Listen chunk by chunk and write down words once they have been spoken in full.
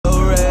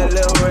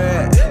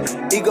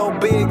go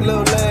big,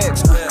 little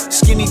legs.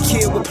 Skinny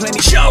kid with plenty.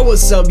 Yo,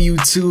 what's up,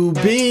 YouTube?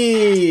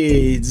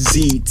 It's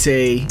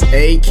ZTAY,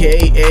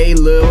 aka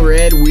Lil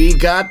Red. We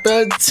got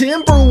the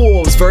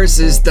Timberwolves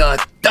versus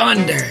the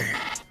Thunder.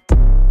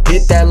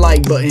 Hit that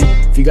like button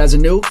if you guys are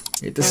new.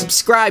 Hit the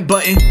subscribe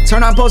button.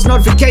 Turn on post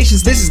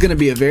notifications. This is gonna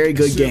be a very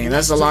good game.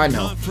 That's all I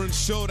know.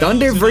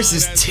 Thunder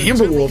versus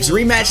Timberwolves,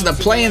 rematch of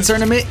the play-in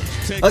tournament.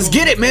 Let's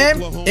get it,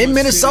 man. In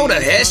Minnesota,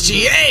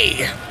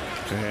 SGA.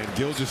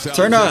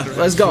 Turn up.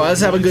 Let's go.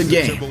 Let's have a good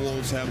game.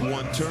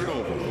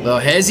 Little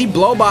hezzy,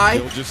 blow by.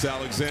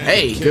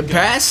 Hey, good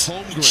pass.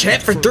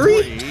 Chet for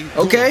three.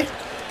 Okay.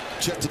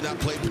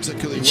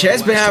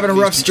 Chet's been having a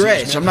rough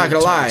stretch. I'm not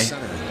gonna lie.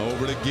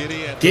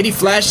 Giddy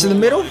flash to the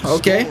middle.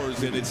 Okay.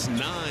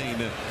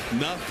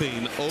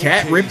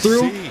 Cat rip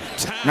through.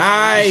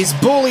 Nice.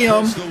 Bully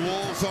him.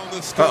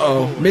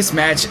 Uh-oh.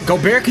 Mismatch.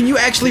 Gobert, can you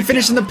actually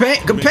finish in the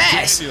paint? Good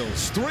pass.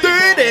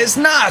 There it is.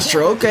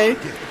 Nostra. Okay.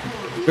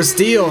 Good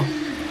steal.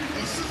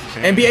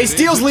 NBA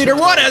steals leader.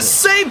 What a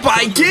save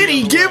by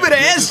Giddy. Give it to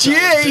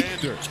SGA.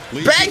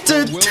 Back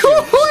to two.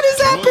 What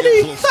is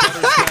happening?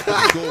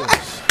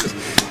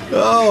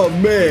 Oh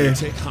man.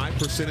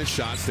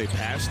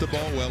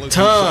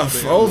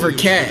 Tough over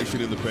Cat.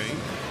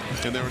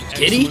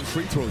 Giddy.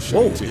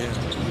 Whoa.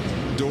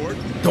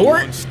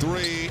 Dort.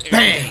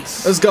 Bang.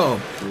 Let's go.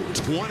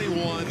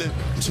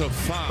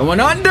 Going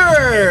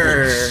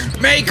under.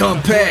 Make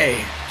him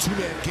pay.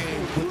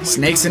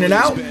 Snakes in and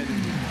out.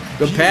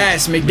 Good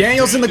pass.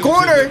 McDaniels in the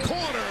corner.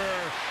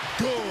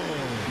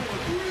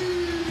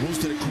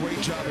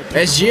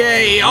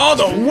 SGA all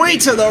the way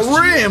to the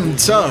rim.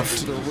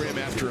 Tough.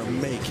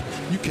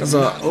 That's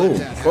a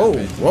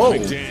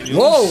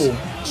whoa.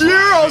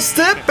 Zero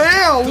step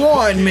down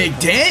one.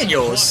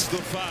 McDaniels.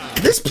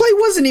 This play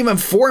wasn't even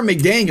for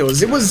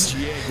McDaniels.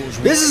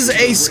 This is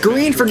a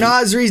screen for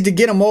Nasri's to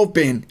get him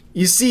open.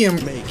 You see him,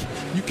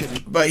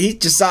 but he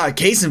just saw a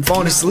case and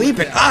falling asleep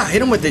and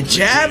hit him with the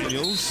jab.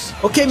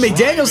 Okay,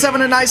 McDaniels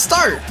having a nice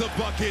start.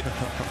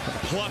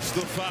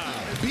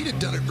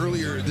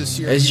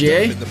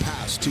 SGA.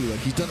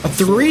 A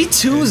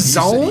 3-2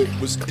 zone.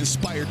 Was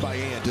inspired by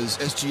Ant as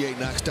SGA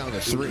knocks down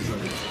a three.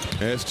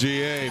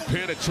 SGA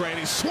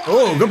penetrating.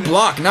 Oh, good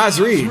block,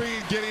 Nasri.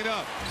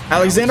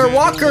 Alexander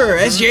Walker,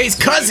 SGA's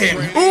cousin.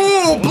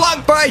 Ooh,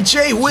 blocked by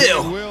Jay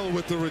Will.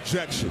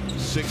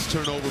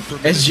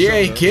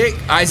 SGA kick.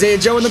 Isaiah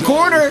Joe in the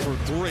corner.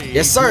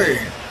 Yes, sir.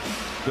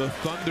 The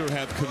Thunder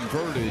have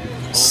converted.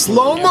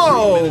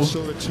 Slow-mo.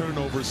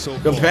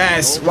 Good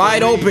pass.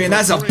 Wide open.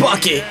 That's a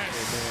bucket.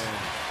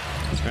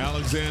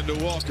 Alexander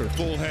Walker,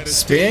 full-headed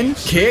spin,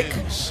 kick.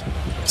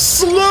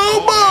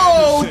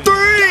 Slow-mo.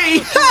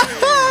 Three.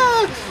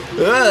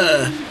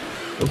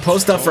 We'll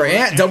post up for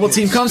Ant. Double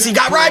team comes. He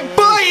got right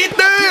by it.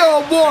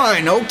 Damn.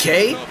 One.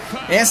 Okay.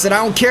 Ant said,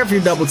 I don't care if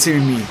you double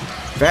team me.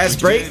 Fast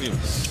break.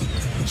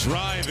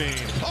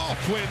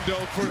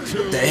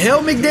 The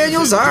hell,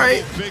 McDaniels? All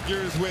right.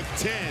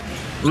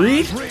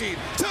 Reed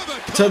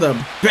to the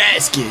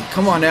basket.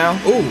 Come on now.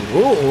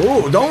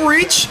 Ooh. Don't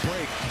reach.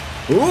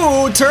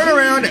 Ooh, turn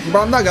around.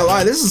 Bro, I'm not gonna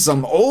lie. This is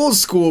some old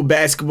school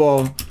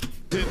basketball.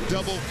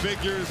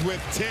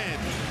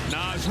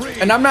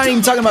 And I'm not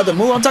even talking about the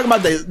move. I'm talking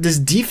about this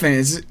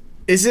defense.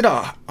 Is it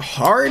a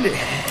hard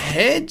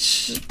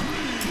hedge?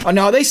 Oh,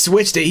 no, they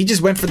switched it. He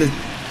just went for the...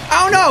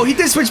 I don't know. He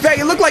did switch back.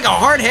 It looked like a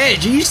hard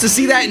hedge. You used to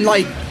see that in,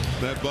 like,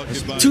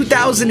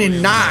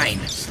 2009.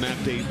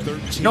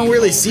 You don't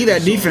really see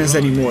that defense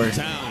anymore.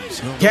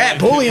 Cat,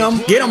 bully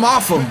him. Get him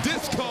off him.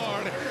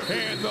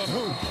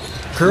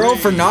 Curl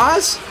for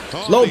Nas.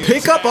 Low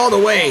pickup all the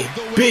way.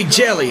 Big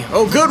jelly.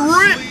 Oh, good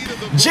rip.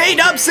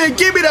 J-Dub said,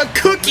 give me the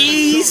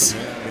cookies.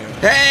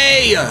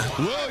 Hey.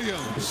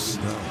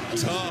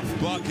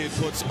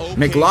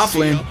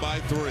 McLaughlin.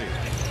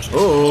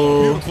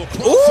 Oh.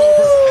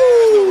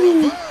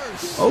 Ooh.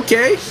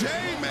 Okay.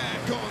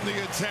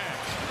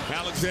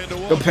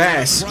 Good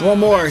pass. One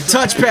more.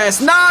 Touch pass.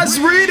 Nas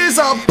Reed is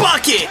a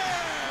bucket.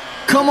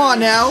 Come on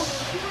now.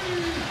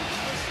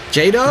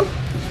 J-Dub.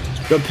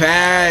 Good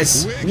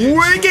pass.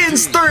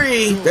 Wiggins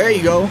three. There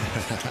you go.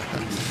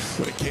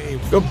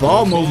 Good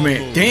ball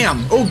movement.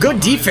 Damn. Oh,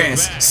 good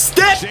defense.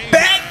 Step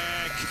back.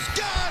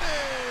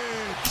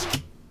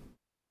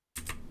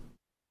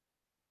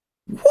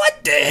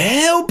 What the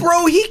hell,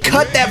 bro? He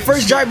cut that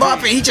first drive off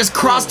and he just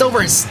crossed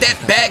over and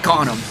stepped back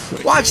on him.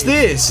 Watch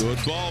this.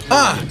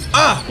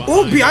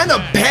 Oh, behind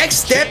the back,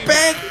 step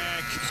back.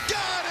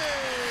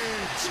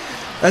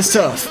 That's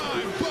tough.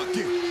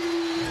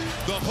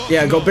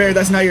 Yeah, Gobert,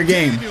 that's not your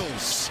game.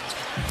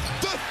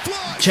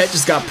 Chet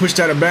just got pushed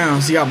out of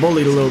bounds. He got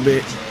bullied a little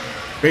bit.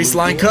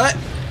 Baseline cut.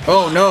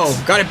 Oh, no.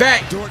 Got it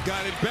back.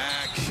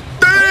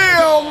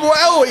 Damn.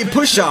 Well, he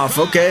pushed off.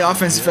 Okay,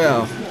 offense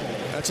foul.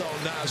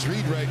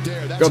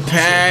 Good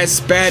pass.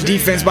 Bad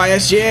defense by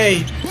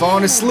SGA.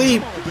 Falling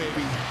asleep.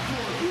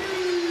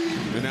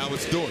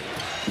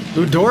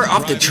 Dort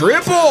off the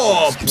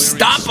triple.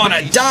 Stop on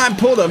a dime.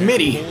 Pull the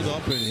midi.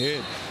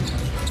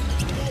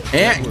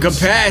 And good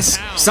pass.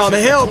 Saw the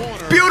help.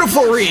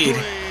 Beautiful read.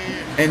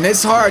 And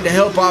it's hard to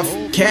help off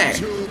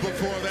Cat.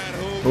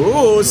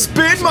 Ooh,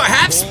 spin,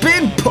 half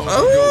spin.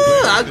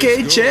 Ooh,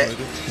 okay, Chet.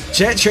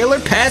 Chet, trailer,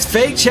 pass,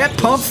 fake. Chet,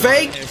 pump,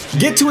 fake.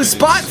 Get to his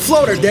spot,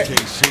 floater.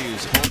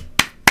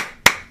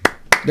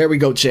 There we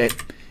go, Chet.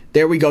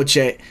 There we go,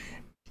 Chet.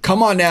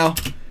 Come on now.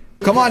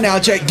 Come on now,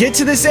 Chet. Get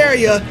to this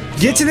area.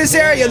 Get to this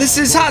area. This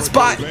is hot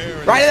spot.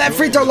 Right at that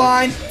free throw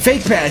line.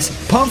 Fake pass.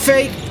 Pump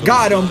fake.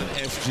 Got him.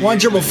 One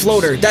dribble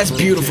floater. That's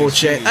beautiful,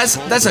 Chet.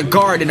 That's a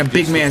guard in a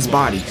big man's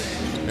body.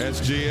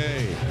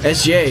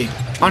 SGA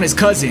on his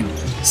cousin.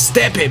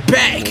 Step it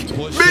back.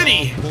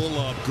 Mini.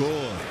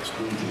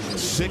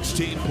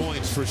 16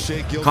 points for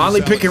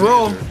Conley pick and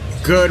roll.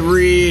 Good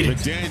read.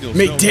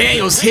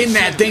 McDaniels hitting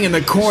that thing in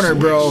the corner,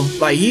 bro.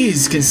 Like,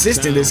 he's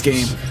consistent this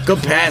game.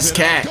 Good pass,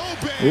 Cat.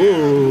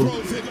 Ooh.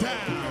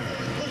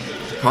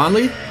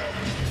 Conley.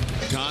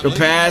 Good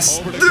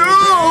pass.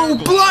 Oh,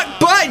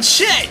 blocked by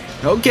Chet.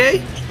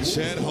 Okay.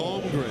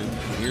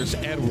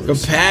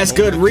 Good pass,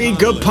 good read,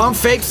 good pump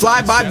fake,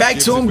 fly by back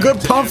to him, good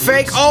pump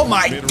fake. Oh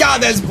my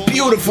God, that's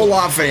beautiful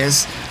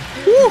offense.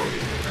 Woo.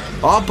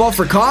 Off ball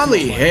for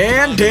Conley,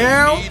 and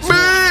down,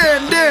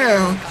 man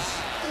down.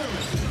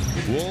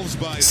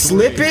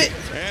 Slip it,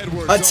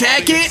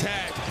 attack it,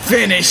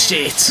 finish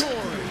it.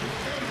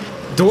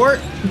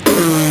 Dort.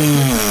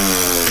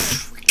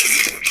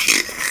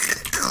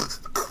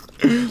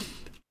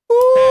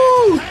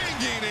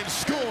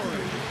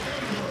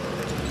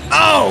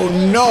 Oh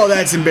no,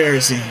 that's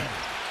embarrassing.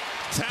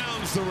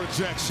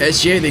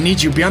 SGA, they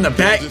need you beyond the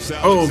back.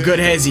 Oh, good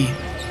hezzy.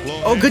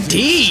 Oh, good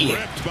D.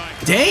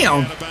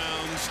 Damn.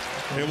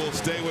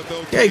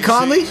 Hey,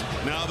 Conley.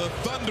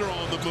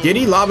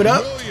 Giddy, lob it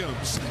up.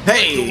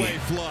 Hey.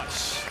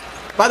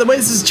 By the way,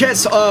 this is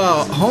Chet's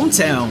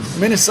hometown,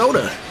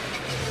 Minnesota.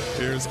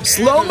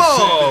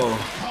 Slow-mo.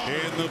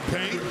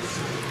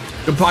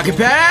 Good pocket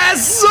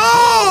pass.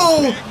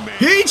 Oh!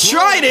 He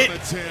tried it.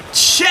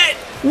 Chet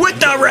with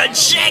the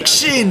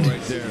rejection.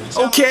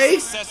 Okay.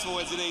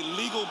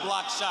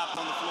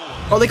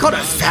 Oh, they called it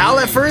a foul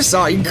at first?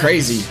 Oh, you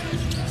crazy.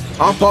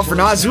 Off ball for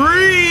Naz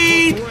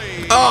Reid.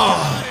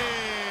 Oh.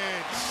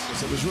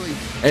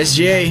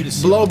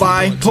 SGA, blow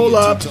by, pull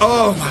up.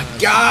 Oh my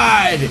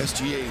God.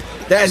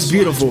 That's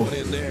beautiful.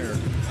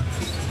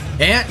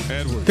 And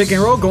pick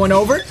and roll going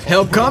over.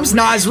 Help comes.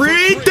 Naz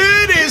Reid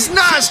did his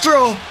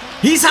nostril.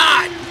 He's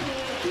hot.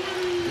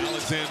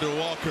 Alexander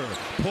Walker,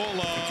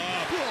 pull up.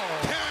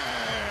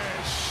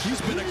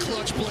 He's been a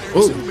clutch player.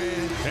 Ooh.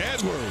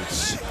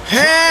 Edwards.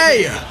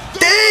 Hey!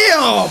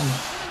 Damn!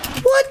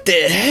 What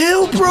the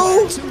hell,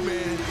 bro?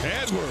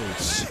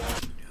 Edwards.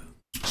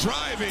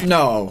 Driving.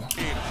 No.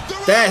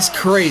 That's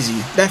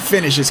crazy. That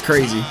finish is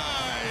crazy.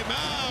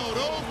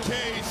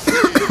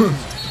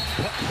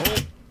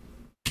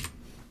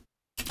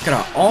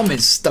 Got an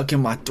almond stuck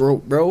in my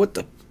throat, bro. What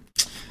the?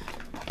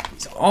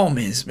 These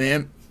almonds,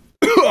 man.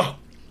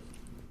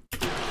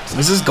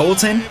 Is this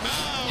Goldton?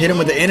 Hit him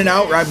with the in and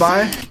out right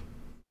by.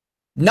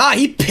 Nah,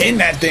 he pinned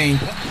that thing.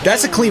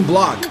 That's a clean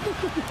block.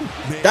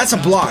 That's a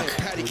block.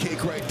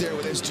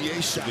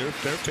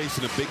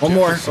 One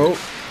more. Oh,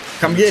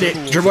 come get it.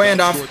 Dribble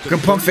handoff.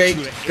 Good pump fake.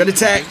 Good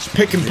attack.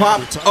 Pick and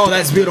pop. Oh,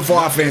 that's beautiful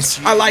offense.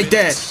 I like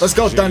that. Let's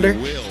go, Thunder.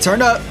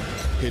 Turn up.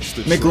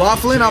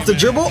 McLaughlin off the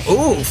dribble.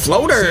 Ooh,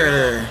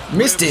 floater.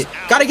 Missed it.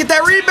 Gotta get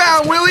that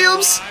rebound,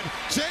 Williams.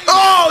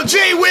 Oh,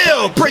 J.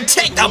 Will.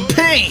 Protect the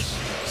paint.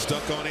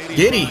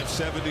 Giddy.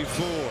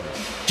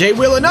 J.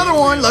 Will, another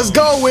one. Let's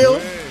go, Will.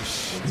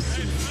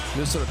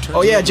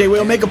 Oh, yeah, J.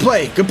 Will, make a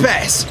play. Good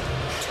pass.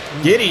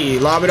 Giddy,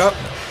 lob it up.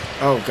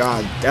 Oh,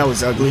 God, that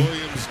was ugly.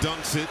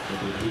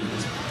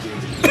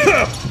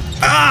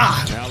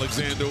 Ah!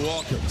 Alexander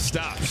Walker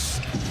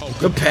stops.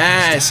 Good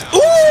pass.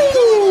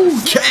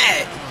 Ooh,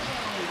 Cat.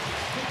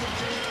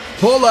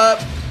 Pull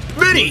up.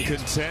 Biddy.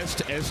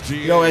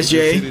 Yo,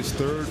 SGA.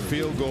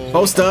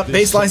 Post up,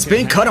 baseline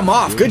spin, cut him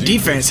off. Good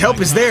defense. Help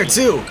is there,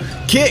 too.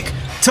 Kick.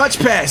 Touch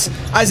pass.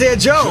 Isaiah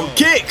Joe.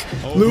 Kick.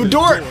 Lou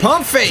Dort.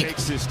 Pump fake.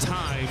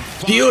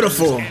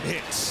 Beautiful.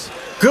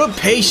 Good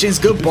patience.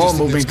 Good ball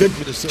movement. Good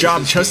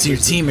job trusting your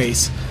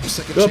teammates.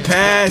 Good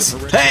pass.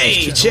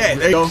 Hey, Chet.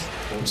 There you go.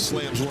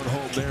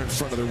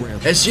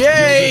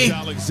 SGA.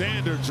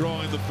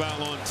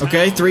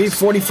 Okay,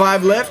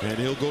 3:45 left.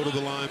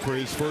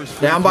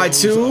 Down by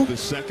 2.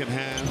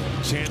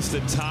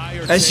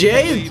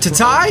 SGA to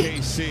tie.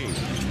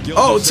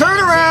 Oh,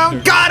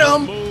 turnaround. Got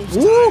him.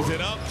 Woo.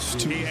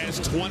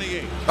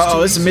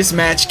 Uh-oh, it's a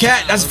mismatch.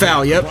 Cat, that's a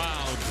foul. Yep,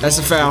 that's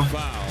a foul.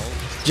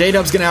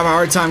 J-Dub's gonna have a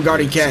hard time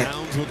guarding Cat.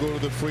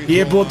 He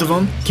hit both of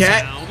them.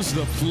 Cat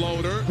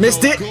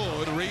missed it.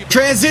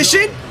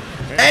 Transition.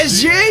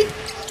 SGA.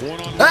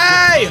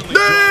 Hey,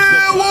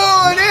 there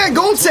one and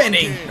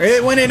goaltending.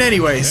 It went in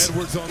anyways.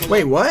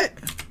 Wait, what?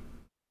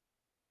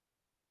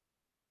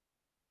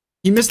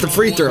 He missed the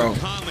free throw.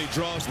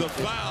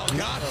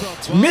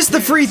 Missed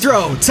the free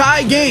throw.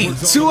 Tie game.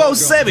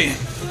 2:07.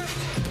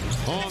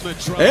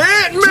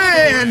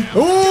 Ant-Man.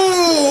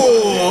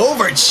 Ooh,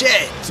 over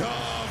Chet.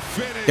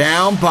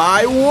 Down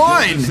by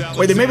 1.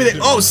 Wait, maybe they.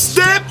 Oh,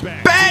 step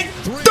back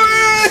 3.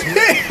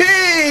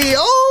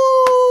 Oh.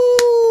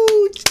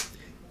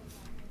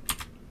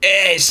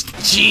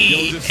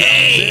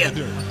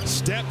 SGA.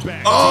 Step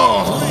back.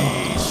 Oh.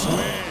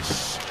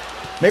 Swish.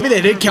 Maybe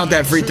they did count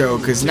that free throw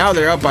because now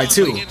they're up by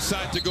 2.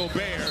 Inside to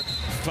Gobert.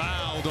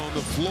 Fouled on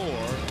the floor.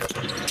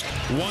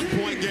 1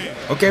 point game.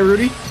 Okay,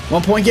 Rudy.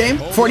 1 point game.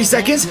 40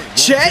 seconds.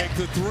 Chet.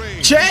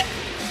 Chet.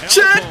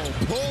 Chet.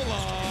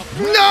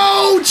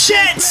 No,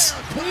 Chet.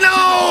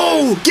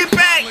 No. Get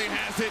back.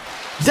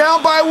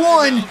 Down by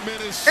 1.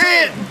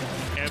 And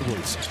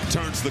Edwards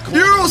turns the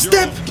Euro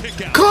step.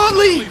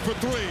 Conley.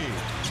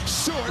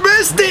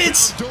 Missed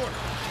it.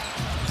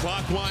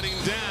 Clock winding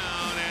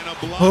down and a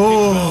block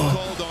Oh.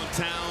 called on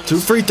Towns. 2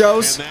 free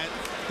throws.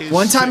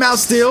 1 timeout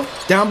still.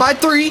 Down by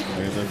 3.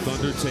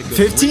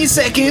 15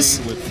 seconds.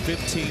 With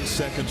 15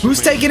 seconds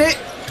Who's taking it?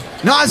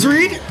 Nas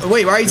Reed?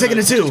 Wait, why are you taking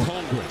it 2?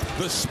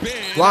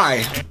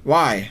 Why?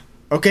 Why?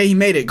 Okay, he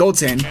made it.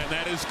 Goaltend. And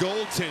that is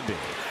goaltending.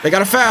 They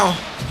got a foul.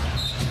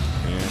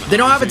 They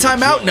don't have a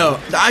timeout? No.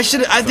 I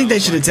think they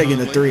should have taken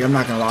the 3. I'm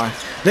not going to lie.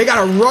 They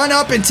got to run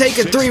up and take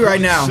a 3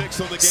 right now.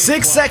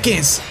 6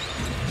 seconds.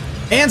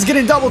 Ant's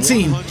getting double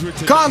team.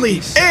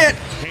 Conley. Ant.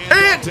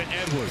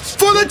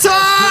 For the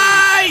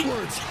tie.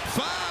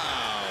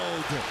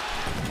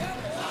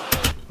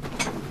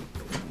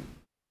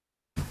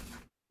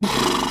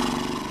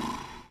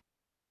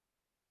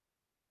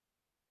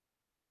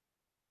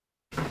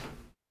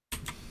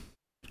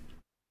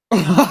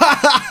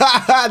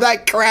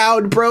 That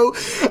crowd, bro.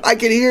 I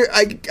can hear.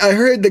 I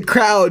heard the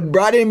crowd,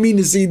 bro. I didn't mean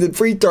to see the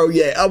free throw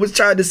yet. I was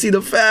trying to see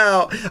the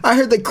foul. I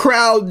heard the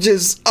crowd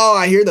just. Oh,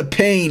 I hear the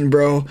pain,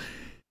 bro.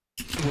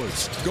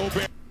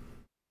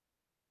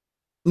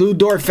 Lou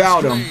Dort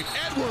fouled him.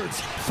 Edwards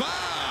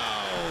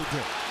fouled.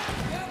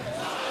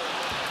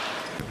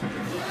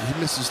 He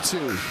misses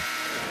 2.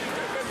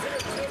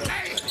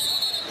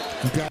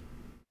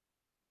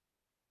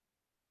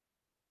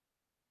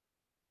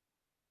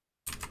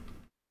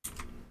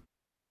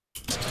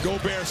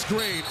 Gobert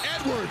screen.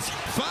 Edwards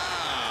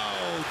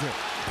fouled.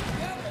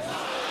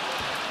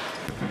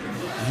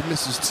 He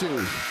misses 2.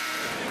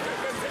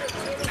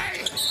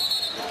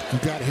 You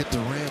gotta hit the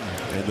rim.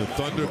 And the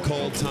Thunder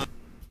called time.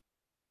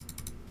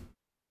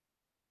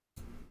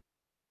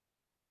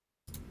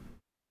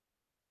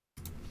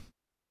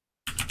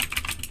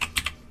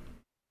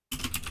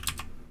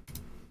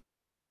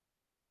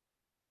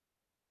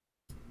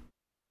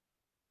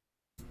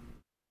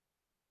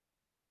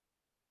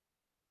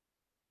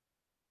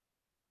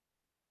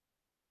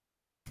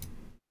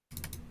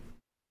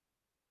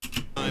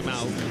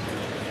 Timeout.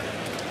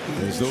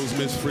 As those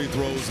missed free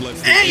throws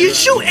left. And you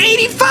shoot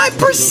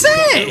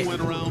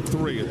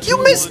 85%.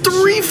 You missed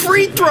 3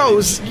 free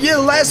throws. Yeah,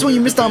 the last one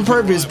you missed on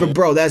purpose, but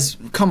bro, that's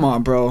come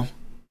on, bro.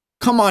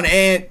 Come on,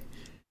 Ant.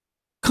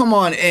 Come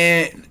on,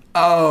 Ant.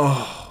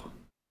 Oh,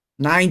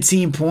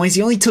 19 points.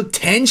 He only took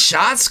 10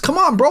 shots. Come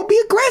on, bro.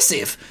 Be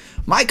aggressive.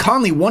 Mike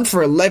Conley 1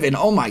 for 11.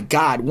 Oh my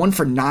God, 1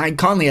 for 9.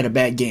 Conley had a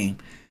bad game,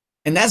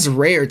 and that's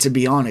rare to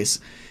be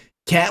honest.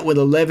 Cat with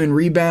 11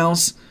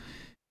 rebounds,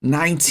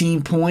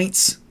 19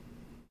 points.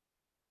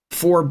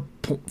 4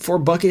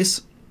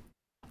 buckets,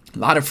 a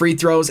lot of free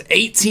throws,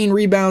 18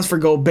 rebounds for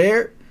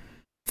Gobert,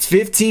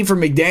 15 for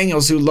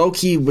McDaniels, who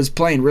low-key was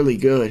playing really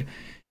good,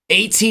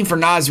 18 for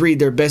Nas Reed,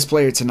 their best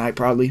player tonight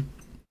probably.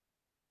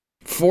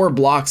 4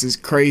 blocks is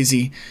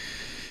crazy.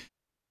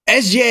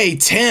 SGA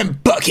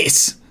 10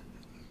 buckets,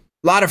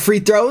 a lot of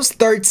free throws,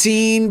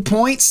 13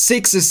 points,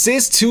 6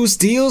 assists, 2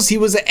 steals. He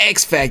was an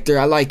X factor.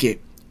 I like it.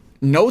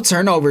 No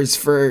turnovers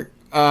for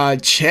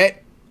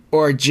Chet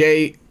or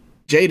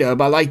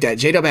J-Dub. I like that.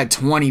 J-Dub had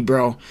 20,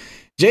 bro.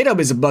 J-Dub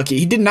is a bucket.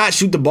 He did not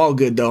shoot the ball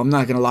good, though. I'm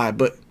not going to lie.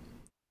 But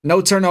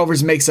no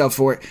turnovers makes up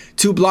for it.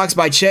 2 blocks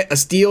by Chet. A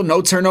steal.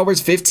 No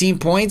turnovers. 15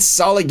 points.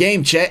 Solid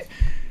game, Chet.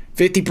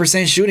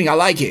 50% shooting. I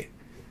like it.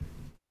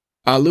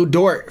 Lou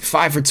Dort,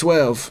 5 for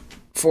 12.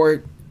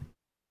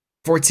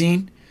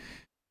 14.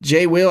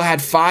 Jay Will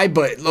had 5,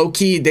 but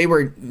low-key, they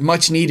were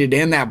much needed.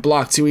 And that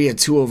block, too. He had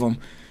 2 of them.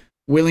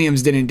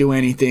 Williams didn't do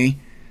anything.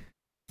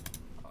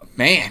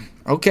 Man,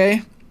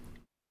 okay.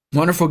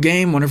 Wonderful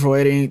game, wonderful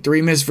hitting.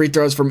 3 missed free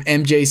throws from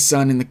MJ's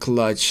son in the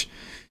clutch.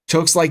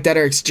 Chokes like that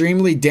are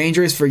extremely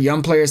dangerous for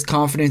young players'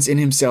 confidence in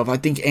himself. I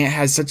think Ant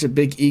has such a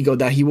big ego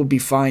that he will be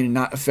fine and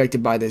not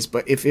affected by this.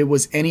 But if it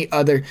was any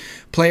other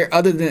player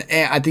other than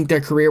Ant, I think their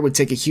career would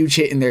take a huge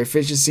hit and their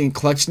efficiency and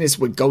clutchness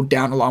would go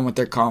down along with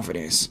their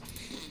confidence.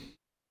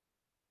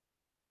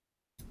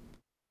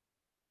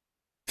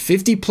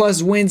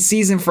 50-plus win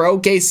season for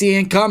OKC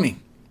incoming.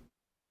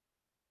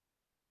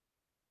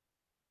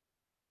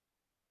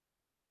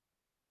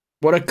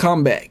 What a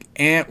comeback.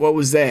 Ant, what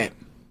was that?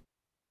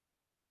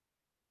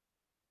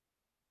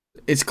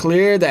 It's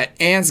clear that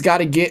Ant's got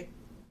to get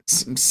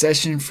some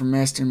session from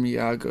Master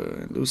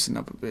Miyagi and loosen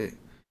up a bit.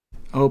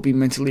 I hope he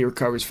mentally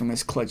recovers from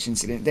this clutch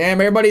incident.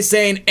 Damn, everybody's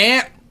saying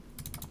Ant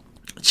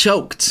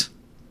choked.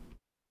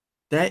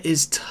 That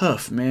is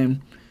tough,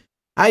 man.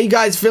 How you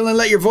guys feeling?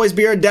 Let your voice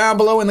be heard down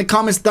below in the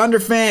comments, Thunder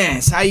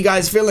fans. How you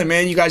guys feeling,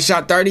 man? You guys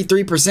shot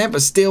 33%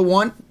 but still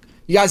won.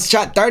 You guys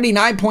shot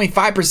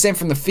 39.5%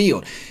 from the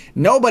field.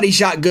 Nobody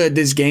shot good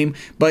this game,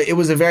 but it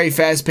was a very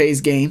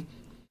fast-paced game.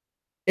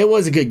 It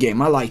was a good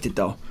game. I liked it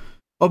though.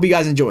 Hope you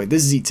guys enjoyed.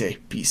 This is ZTAY.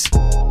 Peace.